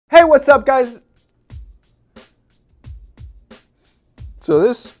what's up, guys? So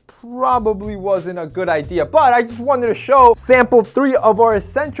this probably wasn't a good idea, but I just wanted to show sample 3 of our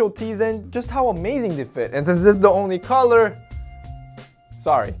essential tees and just how amazing they fit. And since this is the only color,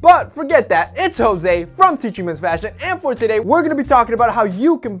 sorry. But forget that, it's Jose from Teaching Men's Fashion, and for today, we're gonna be talking about how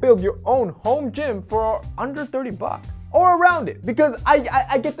you can build your own home gym for under 30 bucks. Or around it, because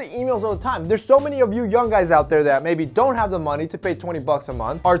I get the emails all the time. There's so many of you young guys out there that maybe don't have the money to pay 20 bucks a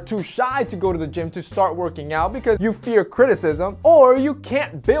month, are too shy to go to the gym to start working out because you fear criticism, or you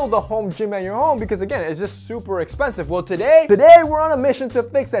can't build a home gym at your home because again, it's just super expensive. Well, today we're on a mission to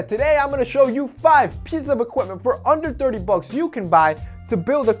fix that. Today, I'm gonna show you 5 pieces of equipment for under 30 bucks you can buy to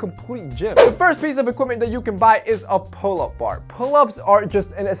build a complete gym. The first piece of equipment that you can buy is a pull-up bar. Pull-ups are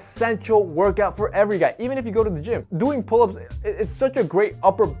just an essential workout for every guy, even if you go to the gym. Doing pull-ups, it's such a great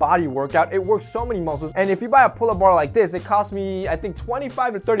upper body workout. It works so many muscles. And if you buy a pull-up bar like this, it costs me, I think,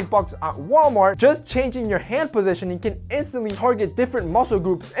 25 to 30 bucks at Walmart. Just changing your hand positioning can instantly target different muscle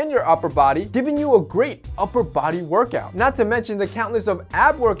groups in your upper body, giving you a great upper body workout. Not to mention the countless of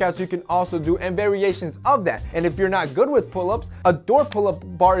ab workouts you can also do and variations of that. And if you're not good with pull-ups, a door pull-up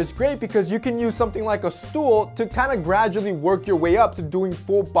bar is great because you can use something like a stool to kind of gradually work your way up to doing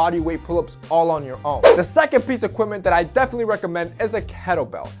full body weight pull-ups all on your own. The second piece of equipment that I definitely recommend is a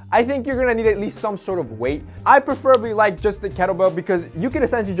kettlebell. I think you're gonna need at least some sort of weight. I preferably like just the kettlebell because you can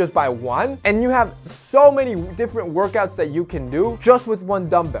essentially just buy one and you have so many different workouts that you can do just with one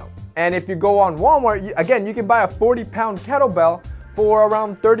dumbbell. And if you go on Walmart, again, you can buy a 40-pound kettlebell for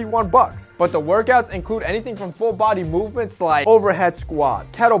around 31 bucks. But the workouts include anything from full body movements like overhead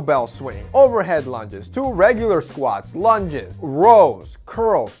squats, kettlebell swing, overhead lunges, to regular squats, lunges, rows,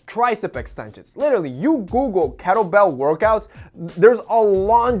 curls, tricep extensions. Literally, you Google kettlebell workouts, there's a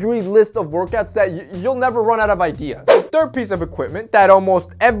laundry list of workouts that you'll never run out of ideas. The third piece of equipment that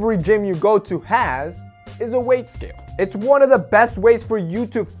almost every gym you go to has is a weight scale. It's one of the best ways for you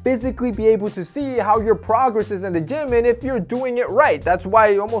to physically be able to see how your progress is in the gym and if you're doing it right. That's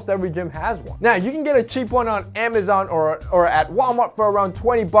why almost every gym has one. Now, you can get a cheap one on Amazon or at Walmart for around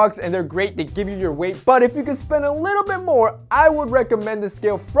 20 bucks and they're great. They give you your weight. But if you can spend a little bit more, I would recommend the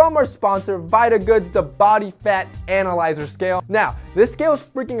scale from our sponsor, VitaGoods, the Body Fat Analyzer Scale. Now, this scale is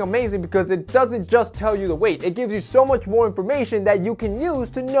freaking amazing because it doesn't just tell you the weight. It gives you so much more information that you can use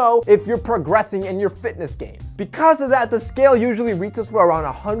to know if you're progressing in your fitness gains. Because of that, the scale usually retails for around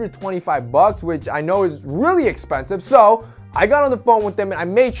 125 bucks, which I know is really expensive. So I got on the phone with them and I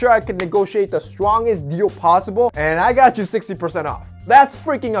made sure I could negotiate the strongest deal possible, and I got you 60% off. That's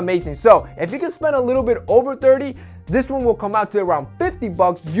freaking amazing. So if you can spend a little bit over 30, this one will come out to around 50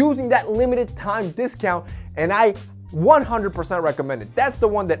 bucks using that limited time discount, and I 100% recommend it. That's the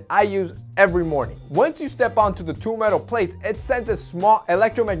one that I use every morning. Once you step onto the 2 metal plates, it sends a small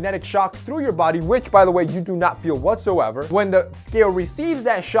electromagnetic shock through your body, which, by the way, you do not feel whatsoever. When the scale receives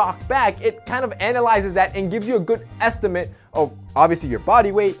that shock back, it kind of analyzes that and gives you a good estimate of obviously your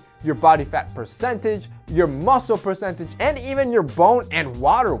body weight, your body fat percentage, your muscle percentage, and even your bone and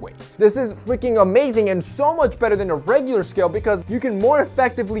water weights. This is freaking amazing and so much better than a regular scale because you can more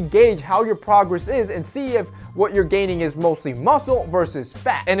effectively gauge how your progress is and see if what you're gaining is mostly muscle versus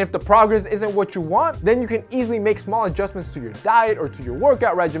fat. And if the progress isn't what you want, then you can easily make small adjustments to your diet or to your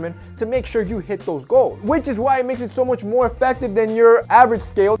workout regimen to make sure you hit those goals, which is why it makes it so much more effective than your average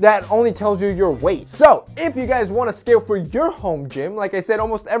scale that only tells you your weight. So if you guys want a scale for your home gym, like I said,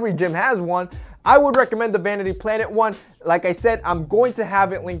 almost every gym has one, I would recommend the Vanity Planet one. Like I said, I'm going to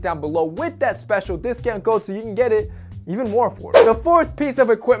have it linked down below with that special discount code so you can get it even more affordable. The fourth piece of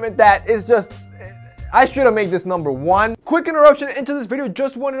equipment that is just, I should have made this number 1. Quick interruption into this video.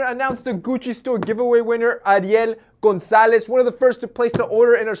 Just wanted to announce the Gucci store giveaway winner, Ariel Gonzalez, one of the first to place the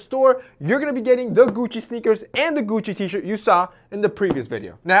order in our store. You're gonna be getting the Gucci sneakers and the Gucci t-shirt you saw in the previous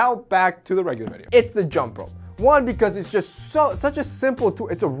video. Now back to the regular video. It's the jump rope. One, because it's just such a simple tool.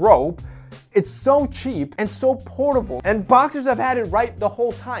 It's a rope. It's so cheap and so portable, and boxers have had it right the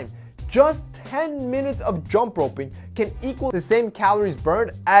whole time. Just 10 minutes of jump roping can equal the same calories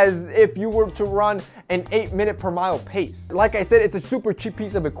burned as if you were to run an 8-minute per mile pace. Like I said, it's a super cheap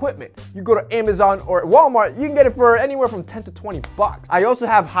piece of equipment. You go to Amazon or Walmart, you can get it for anywhere from 10 to 20 bucks. I also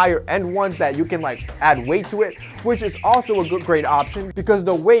have higher end ones that you can like add weight to it, which is also a great option because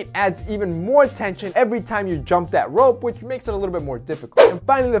the weight adds even more tension every time you jump that rope, which makes it a little bit more difficult. And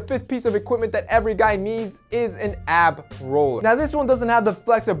finally, the fifth piece of equipment that every guy needs is an ab roller. Now this one doesn't have the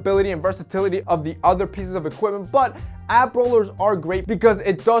flexibility and versatility of the other pieces of equipment, but ab rollers are great because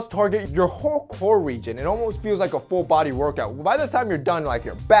it does target your whole core region. It almost feels like a full body workout. By the time you're done, like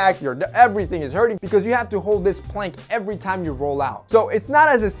your back, everything is hurting because you have to hold this plank every time you roll out. So it's not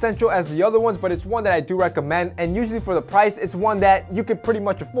as essential as the other ones, but it's one that I do recommend, and usually for the price, it's one that you could pretty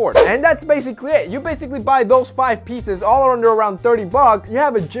much afford. And that's basically it. You basically buy those 5 pieces, all are under around 30 bucks. You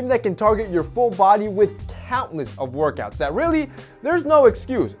have a gym that can target your full body with countless of workouts that really, there's no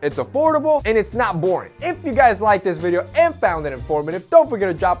excuse. It's affordable and it's not boring. If you guys liked this video and found it informative, don't forget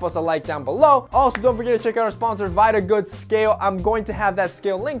to drop us a like down below. Also, don't forget to check out our sponsor, Vita Good Scale. I'm going to have that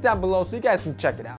scale linked down below so you guys can check it out.